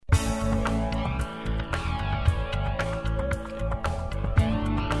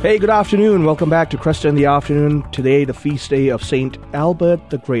Hey, good afternoon. Welcome back to Cresta in the Afternoon. Today, the feast day of Saint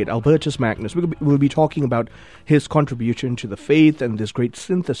Albert the Great, Albertus Magnus. We'll be talking about his contribution to the faith and this great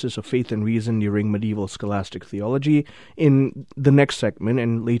synthesis of faith and reason during medieval scholastic theology in the next segment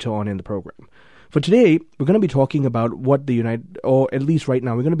and later on in the program. For today, we're going to be talking about what the or at least right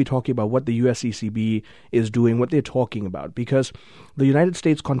now, we're going to be talking about what the USCCB is doing, what they're talking about, because the United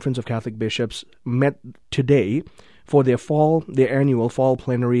States Conference of Catholic Bishops met today for their annual fall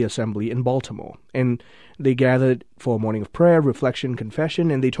plenary assembly in Baltimore. And they gathered for a morning of prayer, reflection,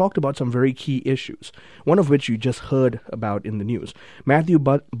 confession, and they talked about some very key issues, one of which you just heard about in the news. Matthew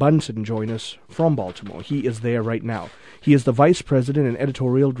Bunson joined us from Baltimore. He is there right now. He is the Vice President and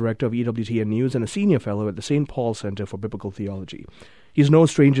Editorial Director of EWTN News and a Senior Fellow at the St. Paul Center for Biblical Theology. He's no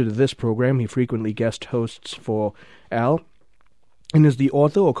stranger to this program. He frequently guest hosts for Al and is the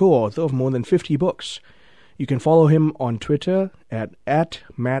author or co-author of more than 50 books. You can follow him on Twitter at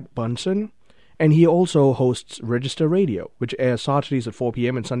Matt Bunson, and he also hosts Register Radio, which airs Saturdays at 4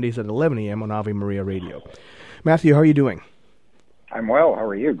 p.m. and Sundays at 11 a.m. on Ave Maria Radio. Matthew, how are you doing? I'm well. How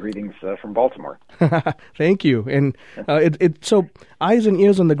are you? Greetings from Baltimore. Thank you. And so eyes and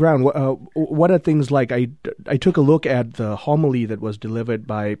ears on the ground. What are things like? I took a look at the homily that was delivered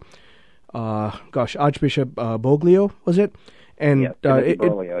by, Archbishop Boglio, was it? And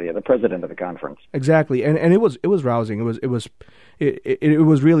the president of the conference. Exactly, and it was rousing. It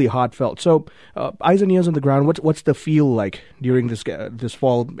was really heartfelt. So, eyes and ears on the ground. What's the feel like during this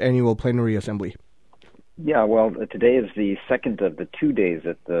fall annual plenary assembly? Yeah, well, today is the second of the 2 days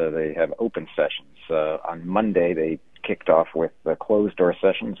that they have open sessions. On Monday, they kicked off with closed door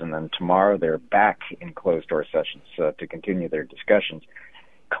sessions, and then tomorrow they're back in closed door sessions to continue their discussions.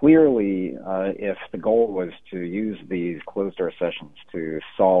 Clearly, if the goal was to use these closed-door sessions to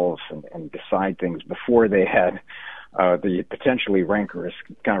solve and decide things before they had the potentially rancorous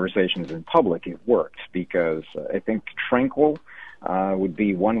conversations in public, it worked, because I think tranquil would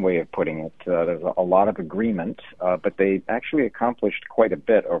be one way of putting it. There's a lot of agreement, but they actually accomplished quite a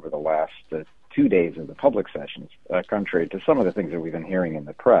bit over the last 2 days of the public sessions, contrary to some of the things that we've been hearing in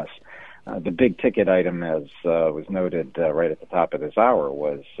the press. The big ticket item, as was noted right at the top of this hour,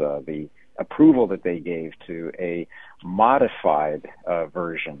 was the approval that they gave to a modified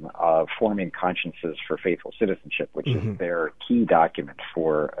version of Forming Consciences for Faithful Citizenship, which is their key document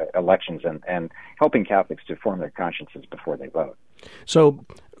for elections and helping Catholics to form their consciences before they vote. So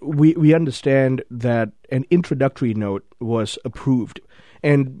we understand that an introductory note was approved,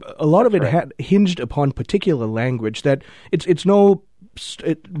 and a lot of it had hinged upon particular language that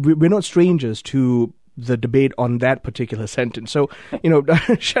we're not strangers to the debate on that particular sentence. So,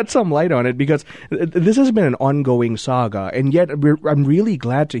 shed some light on it, because this has been an ongoing saga, and yet I'm really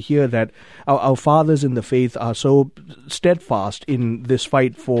glad to hear that our fathers in the faith are so steadfast in this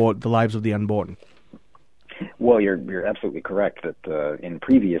fight for the lives of the unborn. Well, you're absolutely correct that in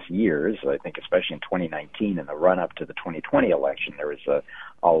previous years, I think especially in 2019, in the run-up to the 2020 election, there was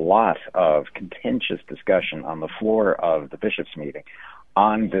a lot of contentious discussion on the floor of the bishops' meeting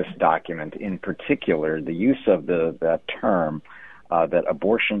on this document, in particular the use of that term that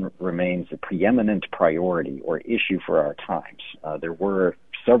abortion remains a preeminent priority or issue for our times. There were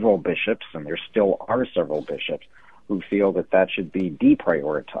several bishops, and there still are several bishops, who feel that should be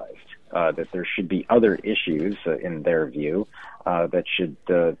deprioritized. That there should be other issues, in their view, that should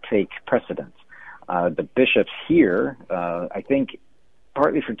take precedence. The bishops here, I think,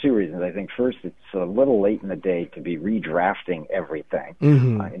 partly for two reasons. I think first, it's a little late in the day to be redrafting everything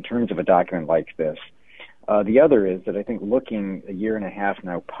in terms of a document like this. The other is that I think looking a year and a half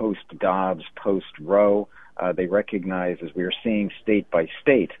now post-Dobbs, post-Roe, they recognize, as we are seeing state by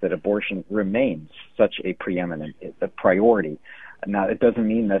state, that abortion remains such a preeminent priority. Now, it doesn't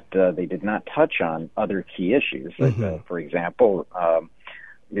mean that they did not touch on other key issues. Like, for example,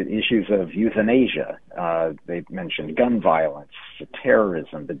 the issues of euthanasia. They mentioned gun violence,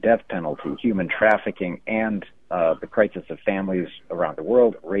 terrorism, the death penalty, human trafficking, and the crisis of families around the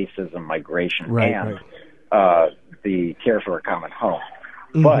world, racism, migration, the care for a common home.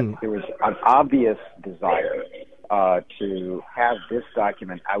 But there was an obvious desire to have this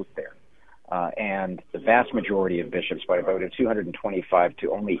document out there. And the vast majority of bishops, by a vote of 225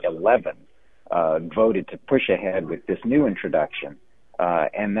 to only 11, voted to push ahead with this new introduction,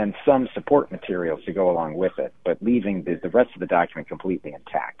 and then some support materials to go along with it, but leaving the rest of the document completely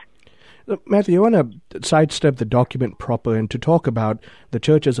intact. Matthew, I want to sidestep the document proper and to talk about the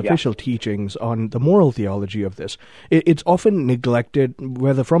Church's official teachings on the moral theology of this. It's often neglected,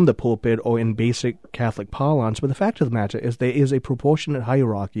 whether from the pulpit or in basic Catholic parlance, but the fact of the matter is there is a proportionate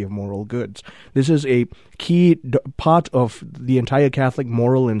hierarchy of moral goods. This is a key part of the entire Catholic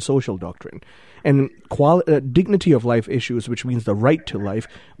moral and social doctrine. And dignity of life issues, which means the right to life,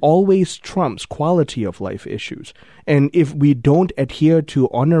 always trumps quality of life issues. And if we don't adhere to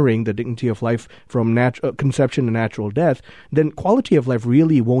honoring the dignity of life from conception to natural death, then quality of life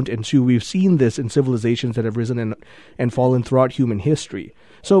really won't ensue. We've seen this in civilizations that have risen and fallen throughout human history.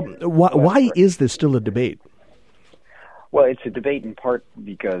 So why is this still a debate? Well, it's a debate in part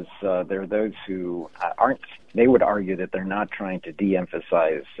because there are those who they would argue that they're not trying to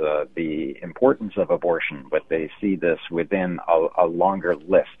de-emphasize the importance of abortion, but they see this within a longer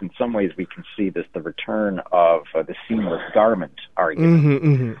list. In some ways, we can see this, the return of the seamless garment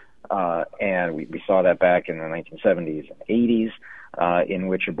argument. And we saw that back in the 1970s and 80s. In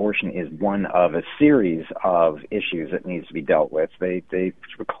which abortion is one of a series of issues that needs to be dealt with. They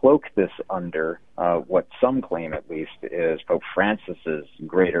cloak this under what some claim, at least, is Pope Francis's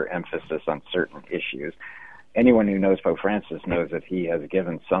greater emphasis on certain issues. Anyone who knows Pope Francis knows that he has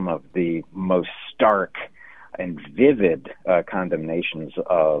given some of the most stark and vivid condemnations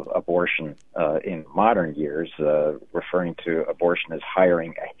of abortion in modern years, referring to abortion as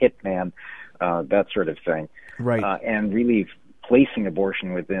hiring a hitman, that sort of thing. Right. And really placing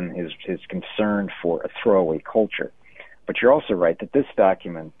abortion within his concern for a throwaway culture. But you're also right that this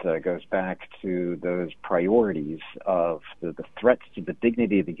document goes back to those priorities of the threats to the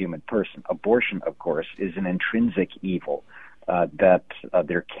dignity of the human person. Abortion, of course, is an intrinsic evil that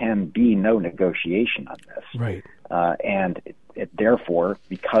there can be no negotiation on this. Right. And it therefore,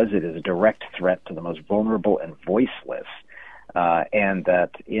 because it is a direct threat to the most vulnerable and voiceless, and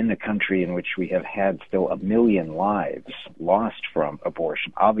that in a country in which we have had still 1 million lives lost from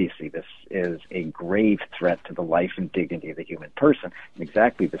abortion, obviously this is a grave threat to the life and dignity of the human person in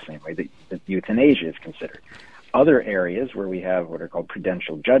exactly the same way that euthanasia is considered. Other areas where we have what are called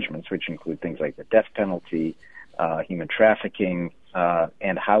prudential judgments, which include things like the death penalty, human trafficking,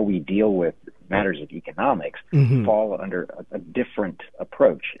 and how we deal with matters of economics, fall under a different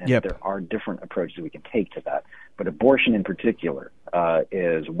approach. And there are different approaches we can take to that. But abortion in particular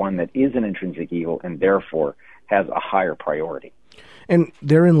is one that is an intrinsic evil and therefore has a higher priority. And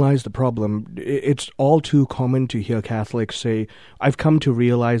therein lies the problem. It's all too common to hear Catholics say, I've come to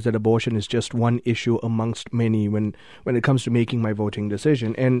realize that abortion is just one issue amongst many when it comes to making my voting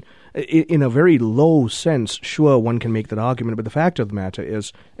decision. And in a very low sense, sure, one can make that argument, but the fact of the matter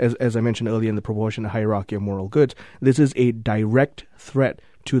is, as I mentioned earlier in the proportionate hierarchy of moral goods, this is a direct threat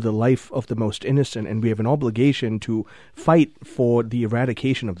to the life of the most innocent, and we have an obligation to fight for the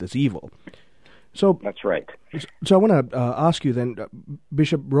eradication of this evil. So that's right. So I want to ask you then,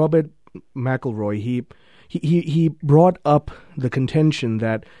 Bishop Robert McElroy. He brought up the contention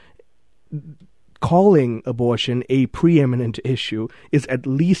that calling abortion a preeminent issue is at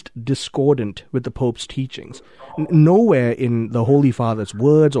least discordant with the Pope's teachings. Nowhere in the Holy Father's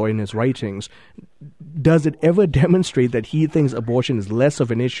words or in his writings does it ever demonstrate that he thinks abortion is less of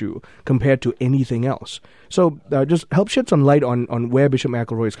an issue compared to anything else. So just help shed some light on where Bishop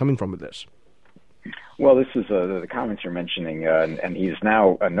McElroy is coming from with this. Well, this is the comments you're mentioning, and he's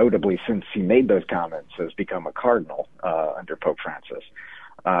now, notably since he made those comments, has become a cardinal under Pope Francis.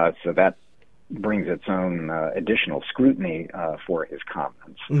 So that brings its own additional scrutiny for his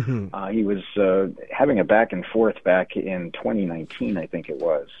comments. He was having a back and forth back in 2019, I think it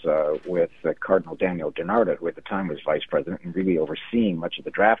was, with Cardinal Daniel DiNardo, who at the time was vice president and really overseeing much of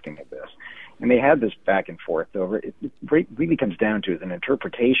the drafting of this. And they had this back and forth over, it really comes down to an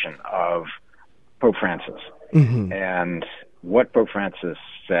interpretation of Pope Francis and what Pope Francis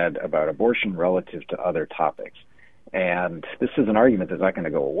said about abortion relative to other topics. And this is an argument that's not going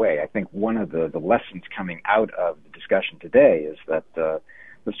to go away. I think one of the lessons coming out of the discussion today is that,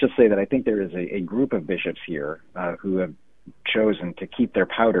 let's just say that I think there is a group of bishops here who have chosen to keep their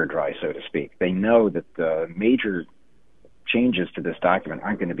powder dry, so to speak. They know that the major changes to this document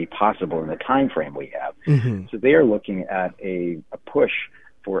aren't going to be possible in the time frame we have. So they are looking at a push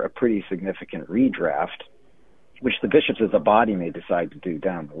for a pretty significant redraft, which the bishops as a body may decide to do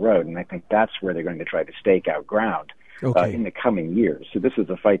down the road. And I think that's where they're going to try to stake out ground in the coming years. So this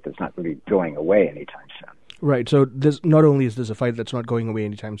is a fight that's not really going away anytime soon. Right. So this, not only is this a fight that's not going away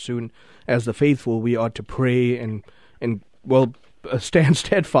anytime soon, as the faithful, we ought to pray and stand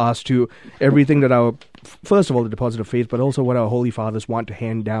steadfast to everything that our first of all, the deposit of faith, but also what our Holy Fathers want to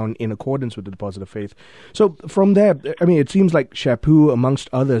hand down in accordance with the deposit of faith. So from there, I mean, it seems like Chaput, amongst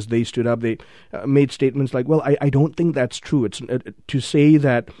others, they stood up, they made statements like, well, I don't think that's true. It's to say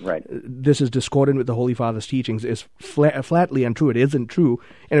that this is discordant with the Holy Fathers' teachings is flatly untrue. It isn't true.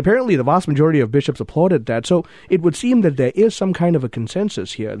 And apparently the vast majority of bishops applauded that. So it would seem that there is some kind of a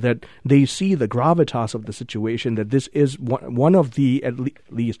consensus here, that they see the gravitas of the situation, that this is one of the, at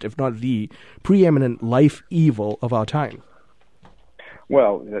least, if not the preeminent life evil of our time.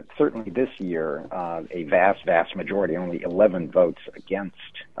 Well, certainly this year, a vast majority, only 11 votes against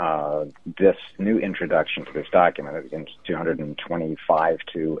this new introduction to this document, against 225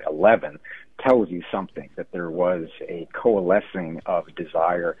 to 11, tells you something, that there was a coalescing of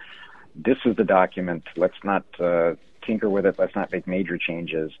desire. This is the document. Let's not tinker with it. Let's not make major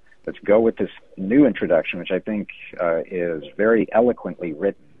changes. Let's go with this new introduction, which I think is very eloquently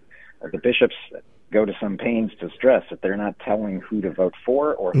written. The bishops go to some pains to stress that they're not telling who to vote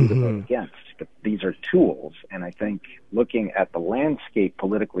for or who to vote against. But these are tools, and I think looking at the landscape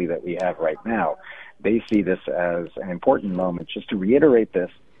politically that we have right now, they see this as an important moment just to reiterate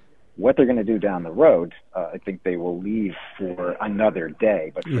this. What they're going to do down the road, I think they will leave for another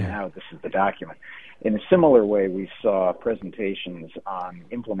day, but for now, this is the document. In a similar way, we saw presentations on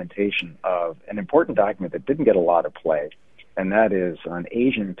implementation of an important document that didn't get a lot of play, and that is on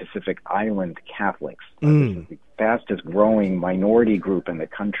Asian Pacific Island Catholics. This is the fastest growing minority group in the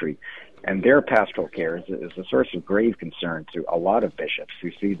country, and their pastoral care is a source of grave concern to a lot of bishops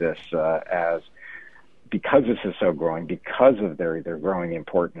who see this as, because this is so growing, because of their growing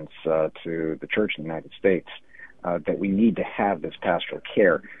importance to the Church in the United States, that we need to have this pastoral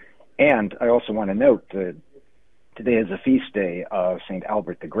care. And I also want to note that today is a feast day of St.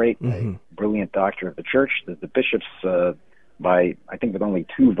 Albert the Great, a brilliant doctor of the Church. The bishops, by, I think, with only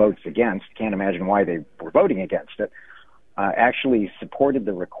 2 votes against, can't imagine why they were voting against it, actually supported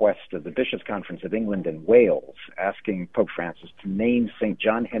the request of the Bishops' Conference of England and Wales, asking Pope Francis to name St.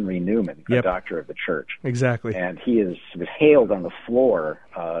 John Henry Newman a doctor of the Church. Exactly. And he was hailed on the floor,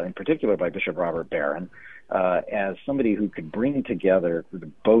 in particular by Bishop Robert Barron, as somebody who could bring together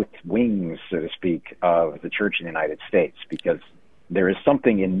both wings, so to speak, of the Church in the United States, because there is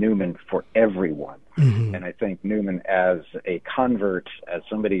something in Newman for everyone. And I think Newman, as a convert, as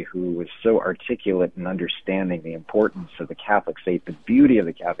somebody who was so articulate in understanding the importance of the Catholic faith, the beauty of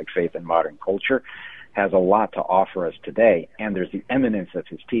the Catholic faith in modern culture, has a lot to offer us today. And there's the eminence of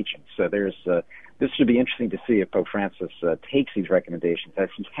his teaching. So there's this should be interesting to see if Pope Francis takes these recommendations, as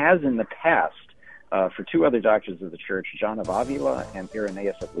he has in the past, for 2 other doctors of the Church, John of Avila and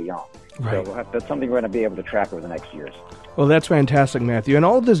Irenaeus of Lyon. Right. So that's something we're going to be able to track over the next years. Well, that's fantastic, Matthew. And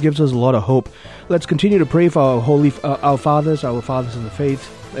all of this gives us a lot of hope. Let's continue to pray for our fathers in the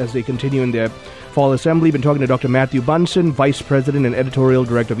faith, as they continue in their fall assembly. Been talking to Dr. Matthew Bunson, Vice President and Editorial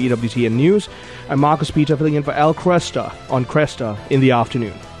Director of EWTN News. I'm Marcus Peter, filling in for Al Cresta on Cresta in the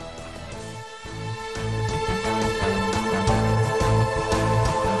Afternoon.